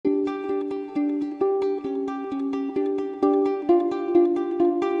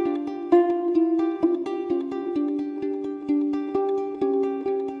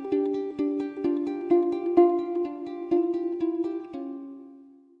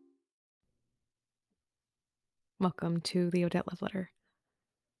Welcome to the Odette Love Letter.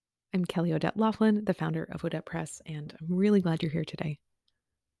 I'm Kelly Odette Laughlin, the founder of Odette Press, and I'm really glad you're here today.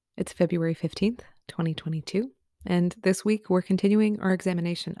 It's February 15th, 2022, and this week we're continuing our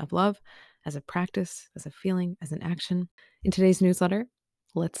examination of love as a practice, as a feeling, as an action. In today's newsletter,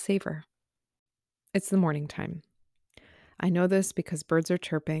 let's savor. It's the morning time. I know this because birds are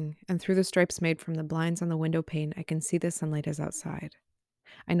chirping, and through the stripes made from the blinds on the window pane, I can see the sunlight is outside.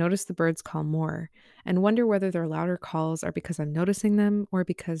 I notice the birds call more and wonder whether their louder calls are because I'm noticing them or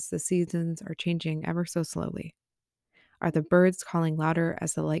because the seasons are changing ever so slowly. Are the birds calling louder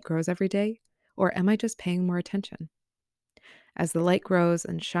as the light grows every day, or am I just paying more attention? As the light grows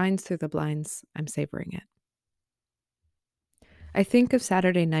and shines through the blinds, I'm savoring it. I think of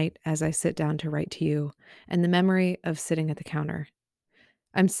Saturday night as I sit down to write to you and the memory of sitting at the counter.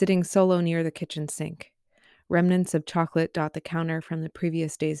 I'm sitting solo near the kitchen sink. Remnants of chocolate dot the counter from the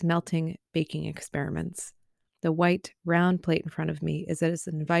previous day's melting baking experiments. The white, round plate in front of me is as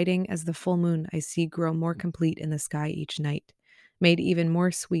inviting as the full moon I see grow more complete in the sky each night, made even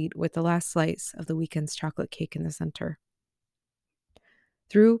more sweet with the last slice of the weekend's chocolate cake in the center.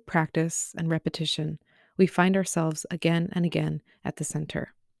 Through practice and repetition, we find ourselves again and again at the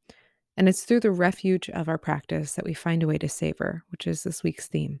center. And it's through the refuge of our practice that we find a way to savor, which is this week's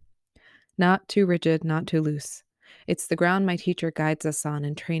theme. Not too rigid, not too loose. It's the ground my teacher guides us on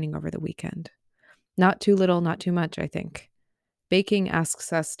in training over the weekend. Not too little, not too much, I think. Baking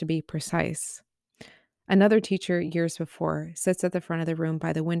asks us to be precise. Another teacher, years before, sits at the front of the room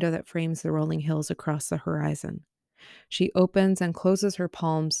by the window that frames the rolling hills across the horizon. She opens and closes her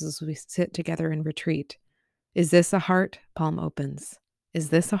palms as we sit together in retreat. Is this a heart? Palm opens. Is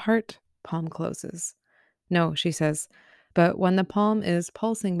this a heart? Palm closes. No, she says. But when the palm is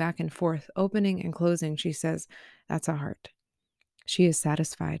pulsing back and forth, opening and closing, she says, that's a heart. She is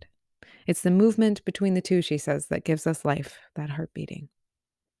satisfied. It's the movement between the two, she says, that gives us life, that heart beating.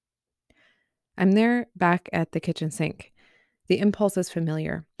 I'm there back at the kitchen sink. The impulse is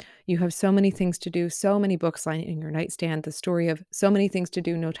familiar. You have so many things to do, so many books lying in your nightstand, the story of so many things to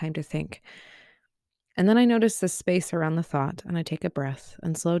do, no time to think. And then I notice the space around the thought, and I take a breath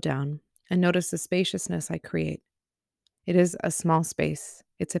and slow down and notice the spaciousness I create. It is a small space.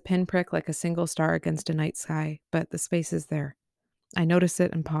 It's a pinprick like a single star against a night sky, but the space is there. I notice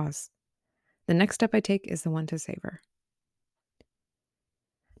it and pause. The next step I take is the one to savor.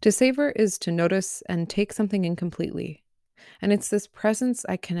 To savor is to notice and take something in completely. And it's this presence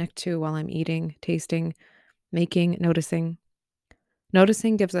I connect to while I'm eating, tasting, making, noticing.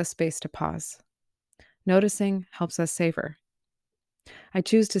 Noticing gives us space to pause. Noticing helps us savor. I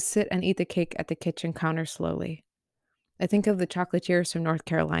choose to sit and eat the cake at the kitchen counter slowly. I think of the chocolatiers from North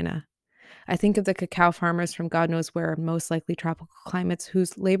Carolina. I think of the cacao farmers from God knows where, most likely tropical climates,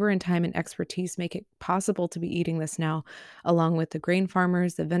 whose labor and time and expertise make it possible to be eating this now, along with the grain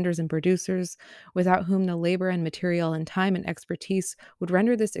farmers, the vendors and producers, without whom the labor and material and time and expertise would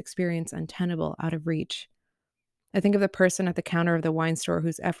render this experience untenable, out of reach. I think of the person at the counter of the wine store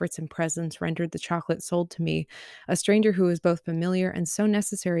whose efforts and presence rendered the chocolate sold to me, a stranger who is both familiar and so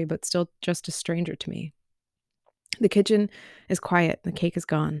necessary, but still just a stranger to me. The kitchen is quiet, the cake is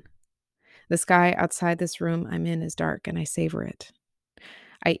gone. The sky outside this room I'm in is dark, and I savor it.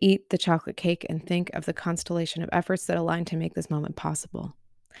 I eat the chocolate cake and think of the constellation of efforts that align to make this moment possible.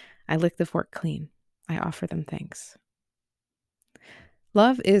 I lick the fork clean. I offer them thanks.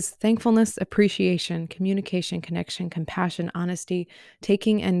 Love is thankfulness, appreciation, communication, connection, compassion, honesty,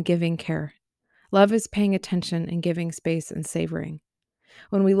 taking and giving care. Love is paying attention and giving space and savoring.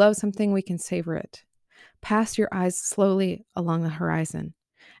 When we love something, we can savor it. Pass your eyes slowly along the horizon,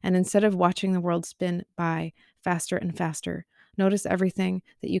 and instead of watching the world spin by faster and faster, notice everything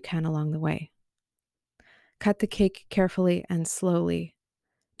that you can along the way. Cut the cake carefully and slowly.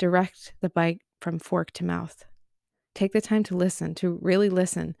 Direct the bite from fork to mouth. Take the time to listen, to really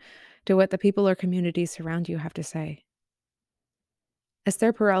listen to what the people or communities around you have to say.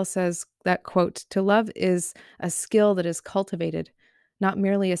 Esther Perel says that, quote, to love is a skill that is cultivated, not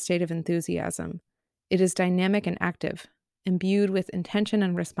merely a state of enthusiasm. It is dynamic and active, imbued with intention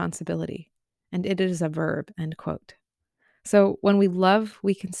and responsibility, and it is a verb, end quote. So when we love,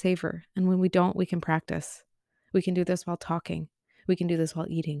 we can savor, and when we don't, we can practice. We can do this while talking. We can do this while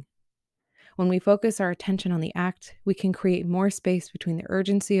eating. When we focus our attention on the act, we can create more space between the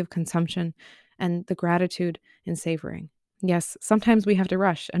urgency of consumption and the gratitude in savoring. Yes, sometimes we have to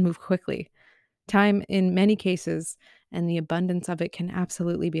rush and move quickly. Time, in many cases, and the abundance of it can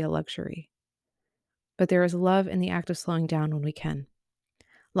absolutely be a luxury. But there is love in the act of slowing down when we can.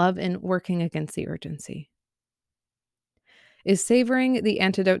 Love in working against the urgency. Is savoring the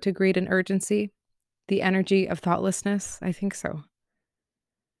antidote to greed and urgency? The energy of thoughtlessness? I think so.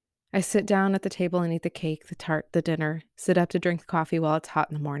 I sit down at the table and eat the cake, the tart, the dinner, sit up to drink the coffee while it's hot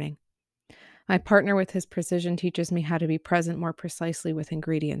in the morning. My partner, with his precision, teaches me how to be present more precisely with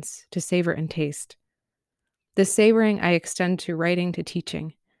ingredients, to savor and taste. This savoring I extend to writing, to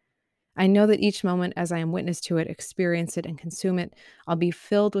teaching. I know that each moment, as I am witness to it, experience it, and consume it, I'll be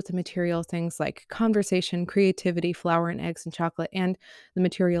filled with the material things like conversation, creativity, flour and eggs and chocolate, and the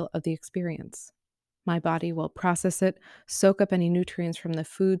material of the experience. My body will process it, soak up any nutrients from the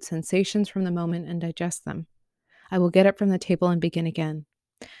food, sensations from the moment, and digest them. I will get up from the table and begin again.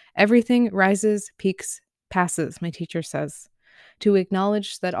 Everything rises, peaks, passes, my teacher says. To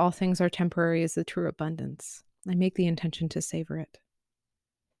acknowledge that all things are temporary is the true abundance. I make the intention to savor it.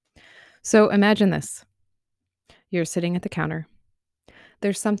 So imagine this. You're sitting at the counter.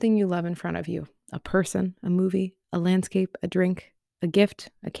 There's something you love in front of you: a person, a movie, a landscape, a drink, a gift,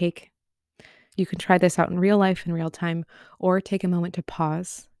 a cake. You can try this out in real life, in real time, or take a moment to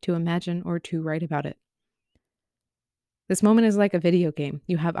pause, to imagine, or to write about it. This moment is like a video game.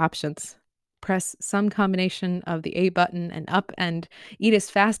 You have options. Press some combination of the A button and up and eat as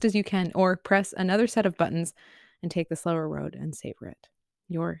fast as you can, or press another set of buttons and take the slower road and savor it.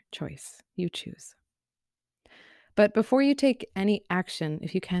 Your choice. You choose. But before you take any action,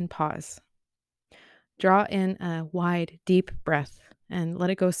 if you can, pause. Draw in a wide, deep breath and let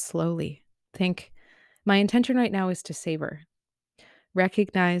it go slowly. Think, my intention right now is to savor.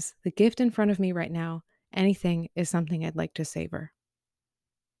 Recognize the gift in front of me right now. Anything is something I'd like to savor.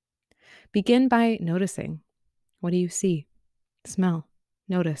 Begin by noticing. What do you see? Smell.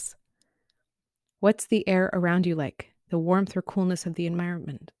 Notice. What's the air around you like? The warmth or coolness of the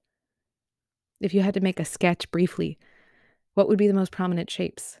environment? If you had to make a sketch briefly, what would be the most prominent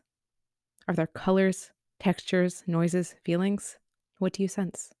shapes? Are there colors, textures, noises, feelings? What do you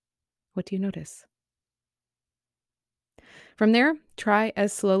sense? What do you notice? From there, try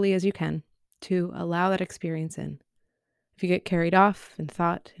as slowly as you can to allow that experience in. If you get carried off in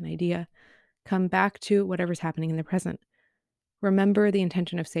thought, an idea, come back to whatever's happening in the present. Remember the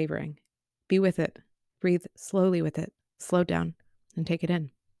intention of savoring. Be with it. Breathe slowly with it. Slow down and take it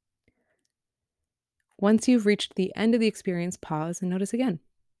in. Once you've reached the end of the experience, pause and notice again.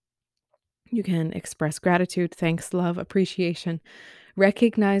 You can express gratitude, thanks, love, appreciation.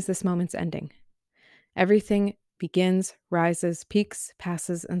 Recognize this moment's ending. Everything begins, rises, peaks,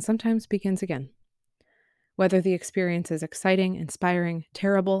 passes, and sometimes begins again. Whether the experience is exciting, inspiring,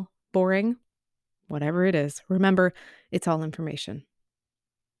 terrible, boring, whatever it is, remember, it's all information.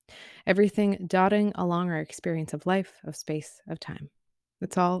 Everything dotting along our experience of life, of space, of time.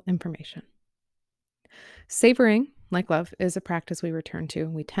 It's all information. Savoring, like love, is a practice we return to,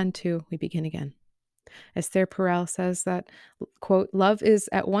 we begin again. Esther Perel says that, quote, love is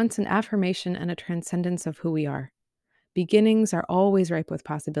at once an affirmation and a transcendence of who we are. Beginnings are always ripe with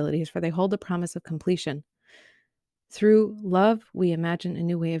possibilities, for they hold the promise of completion. Through love, we imagine a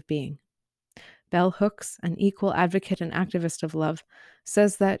new way of being. Bell Hooks, an equal advocate and activist of love,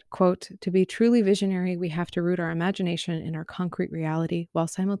 says that, quote, to be truly visionary, we have to root our imagination in our concrete reality while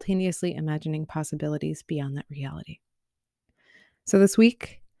simultaneously imagining possibilities beyond that reality. So this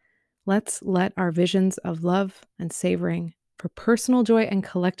week, let's let our visions of love and savoring for personal joy and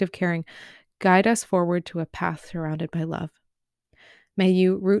collective caring guide us forward to a path surrounded by love. May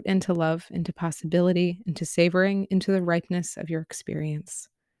you root into love, into possibility, into savoring, into the ripeness of your experience.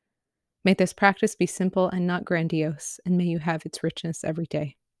 May this practice be simple and not grandiose, and may you have its richness every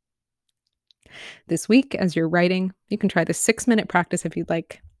day. This week, as you're writing, you can try the 6-minute practice if you'd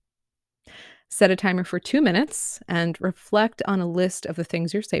like. Set a timer for 2 minutes and reflect on a list of the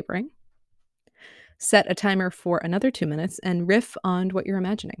things you're savoring. Set a timer for another 2 minutes and riff on what you're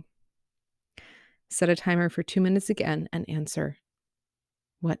imagining. Set a timer for 2 minutes again and answer,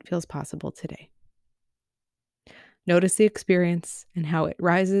 what feels possible today? Notice the experience and how it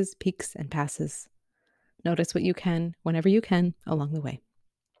rises, peaks, and passes. Notice what you can, whenever you can, along the way.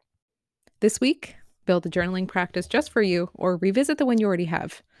 This week, build a journaling practice just for you or revisit the one you already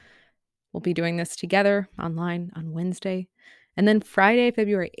have. We'll be doing this together online on Wednesday. And then Friday,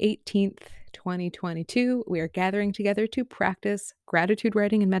 February 18th, 2022, we are gathering together to practice gratitude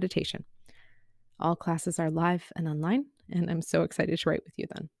writing and meditation. All classes are live and online, and I'm so excited to write with you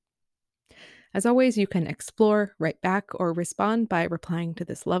then. As always, you can explore, write back, or respond by replying to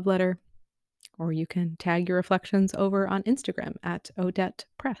this love letter, or you can tag your reflections over on Instagram at Odette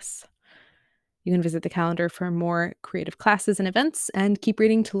Press. You can visit the calendar for more creative classes and events, and keep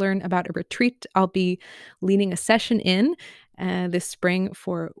reading to learn about a retreat I'll be leading a session in this spring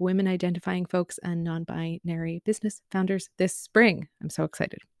for women identifying folks and non-binary business founders this spring. I'm so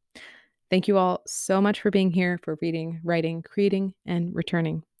excited. Thank you all so much for being here, for reading, writing, creating, and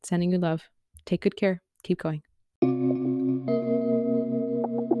returning. Sending you love. Take good care. Keep going.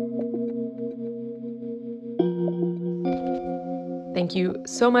 Thank you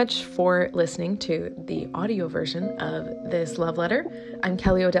so much for listening to the audio version of this love letter. I'm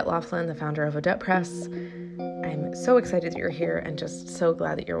Kelly Odette Laughlin, the founder of Odette Press. I'm so excited that you're here and just so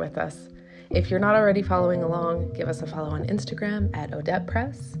glad that you're with us. If you're not already following along, give us a follow on Instagram at Odette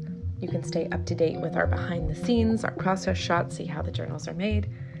Press. You can stay up to date with our behind the scenes, our process shots, see how the journals are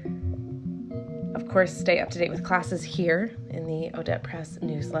made. Of course, stay up to date with classes here in the Odette Press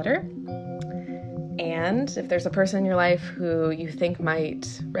newsletter. And if there's a person in your life who you think might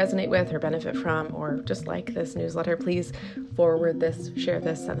resonate with or benefit from or just like this newsletter, please forward this, share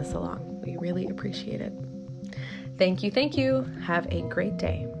this, send this along. We really appreciate it. Thank you. Have a great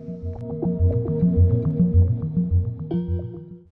day.